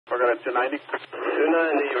got a 290.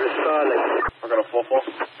 290, responding. I got a 44.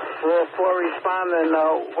 44 responding.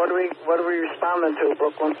 What are we responding to,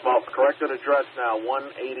 Brooklyn? Well, corrected address now,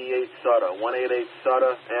 188 Sutter. 188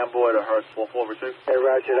 Sutter, Amboy to Hertz. 44 received. Hey,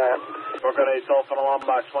 roger that. Brooklyn 8 telephone alarm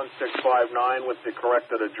box 1659 with the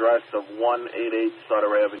corrected address of 188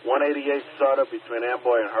 Sutter Avenue. 188 Sutter between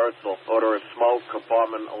Amboy and Hertzel. Odor of smoke,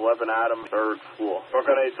 apartment 11 Adam, 3rd floor.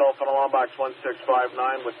 Brooklyn 8 telephone alarm box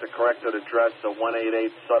 1659 with the corrected address of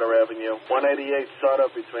 188 Sutter Avenue. 188 Sutter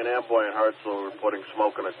between Amboy and Hertzel reporting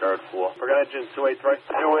smoke on the 3rd floor. Brooklyn engine 283.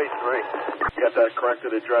 283. You got that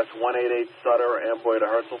corrected address 188 Sutter, Amboy to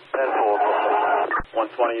Hertzel. 10-4.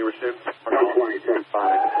 120 you received. 120, 10-5.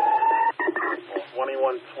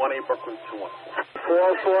 2120 Brooklyn 214.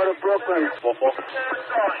 4-4 to Brooklyn. 44.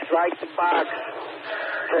 Strike the box.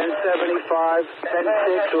 1075.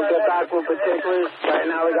 10-6. We'll get back with particulars. Right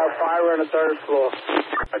now we got fire on the 3rd floor.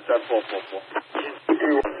 I said 444.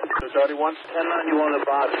 231. 1091 the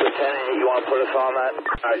box with 10-8. You want to put us on that? All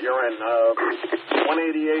right, you're in.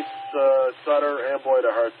 188 Sutter, Amboy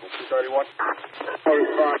to Hertzel. 231.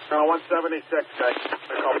 No, 176, guys.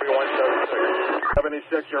 The company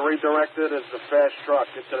 176. 76, you're redirected as the fast truck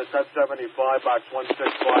into the 1075, box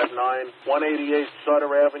 1659. 188 Sutter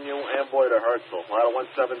Avenue, Amboy to Hertzel. Ladder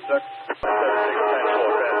 176.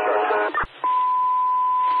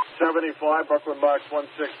 75, Brooklyn box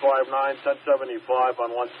 1659, 1075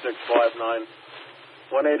 on 1659.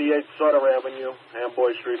 188 Sutter Avenue,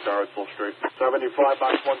 Amboy Street to Hertzel Street. 75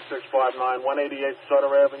 box 1659, 188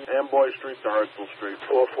 Sutter Avenue, Amboy Street to Hertzel Street.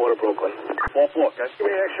 4-4 to Brooklyn. 4-4, okay? Give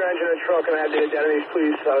me an extra engine and truck and add the identities,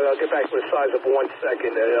 please. I'll get back to the size of 1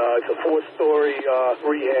 second. It's a 4-story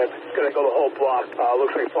rehab. It's going to go the whole block.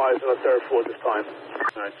 Looks like fire's on the 3rd floor this time.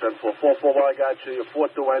 All right, 10-4. 4-4, well, I got you. Your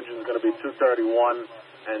 4-2 engine is going to be 231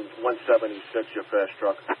 and 176, your fast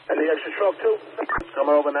truck. And the extra truck, too? It's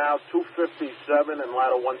coming over now, 257 and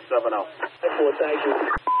ladder 170. 4, thank you.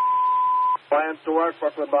 Plans to work,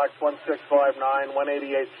 Brooklyn box 1659,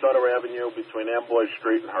 188 Sutter Avenue between Amboy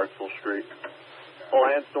Street and Hertzel Street.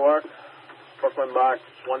 Plans to work, Brooklyn box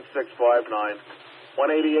 1659,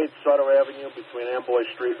 188 Sutter Avenue between Amboy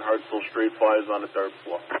Street and Hertzel Street. Fires on the 3rd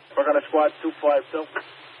floor. We're going to squad 252.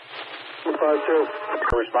 252.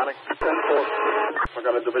 Responding. 10-4. We're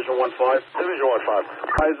going to Division 15. Division 15.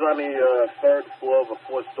 Fires on the 3rd floor of a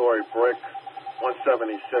 4-story brick.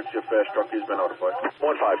 176, your fast truck, he's been notified. 15,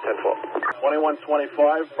 10-4.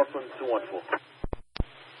 2125, Brooklyn 214.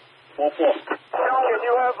 4-4. Can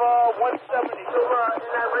you have 170 in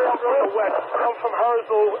that railroad west? Come from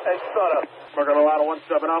Hertzel and Sutter. We're going to allow 170.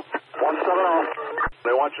 170.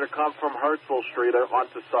 They want you to come from Hertzel Street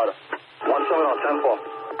onto Sutter. 170,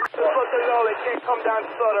 10-4. Just let them know they can't come down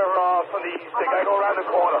Sutter from the east. They got to go around the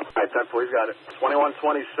corner. All right, 10-4, he's got it.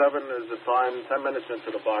 2127 is the time, 10 minutes into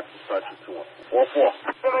the box to start your 2-1. 4-4.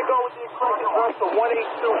 We're going to go with the correct address of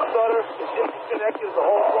 182 Sutter. The disconnect is the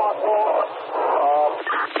whole block long.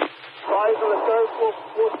 Fires on the 3rd floor,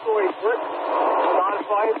 4-story brick.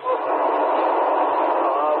 Non-fire proof.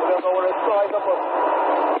 We're going to go with a size up of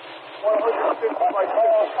 150 by 60.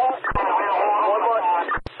 One more.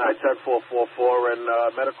 All right, 10-444, and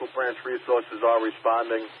medical branch resources are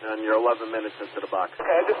responding, and you're 11 minutes into the box.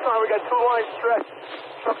 Okay, at this time we got 2 lines stretched.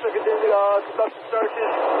 Trucks are continuing to conduct the searches.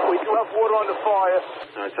 We do have water on the fire.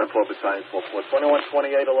 All right, 10-4 battalion 4-4.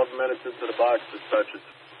 2128, 11 minutes into the box to searches.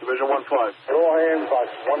 Division 15. All hands, box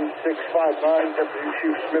 1659, Deputy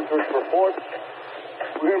Chief Smith reports.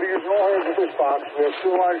 We're going to be using all hands at this box. We have 2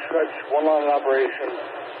 lines stretched, 1 line in operation.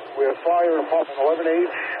 We have fire in apartment 11H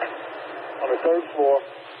on the 3rd floor.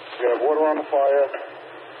 We have water on the fire.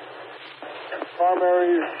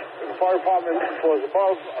 Primaries in the fire department, floors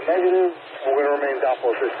above, are negative. We're going to remain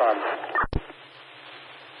doubtful at this time.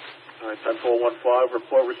 All right, 10-415,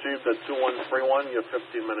 report received at 2131. You're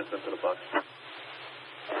 15 minutes into the box. 15,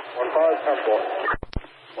 10-4.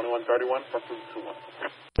 2131, Brooklyn 2-1.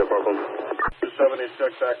 Yeah, Brooklyn.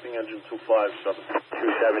 276, acting engine 257.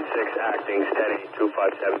 276, acting, steady,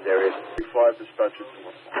 257, there is. 35, dispatcher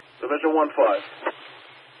 2-1. Division 15.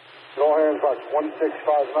 All hands, box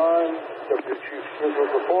 1659, Deputy Chief Smith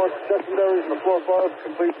reports. Secondaries in the floor above,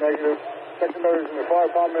 complete negative. Secondaries in the fire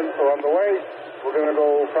department are on the way. We're going to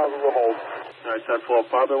go probable hold. All right, 10-4,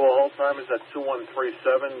 probable hold time is at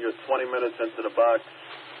 2137. You're 20 minutes into the box.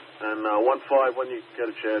 And 15, when you get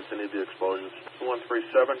a chance, you need the exposures.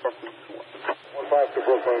 2137, Brooklyn 2-1. 15 to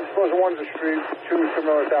Brooklyn. Exposure 1 to street, 2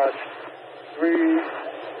 similar attached.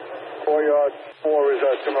 3, 4 yards, 4 is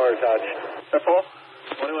similar attached. 10-4.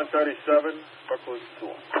 2137, Brooklyn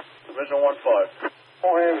 2-1. Division 15.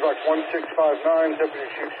 All hands, box 1659, Deputy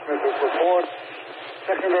Chief Smith reports.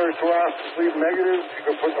 Secondary thrust is lead negative. You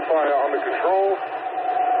can put the fire under control.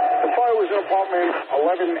 The fire was in apartment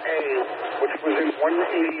 11A, which was in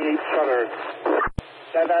 188 Sutter.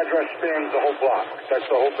 That address spans the whole block. That's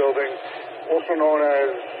the whole building, also known as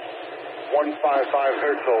 155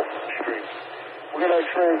 Herzl Street. We're going to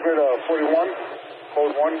transmit 41,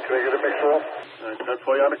 code 1. Can I get a mixer up? That's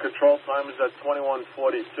why you're under control. Time is at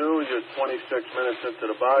 21:42. You're 26 minutes into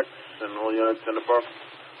the box, and all units in the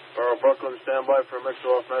Borough of Brooklyn, stand by for a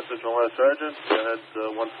mix-off message on last urgent. Go ahead,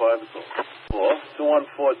 15 is off.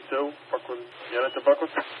 2142, Brooklyn. Unit to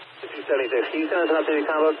Brooklyn. 276. Can you send us an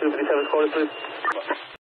updated combo to 57 quarters, please?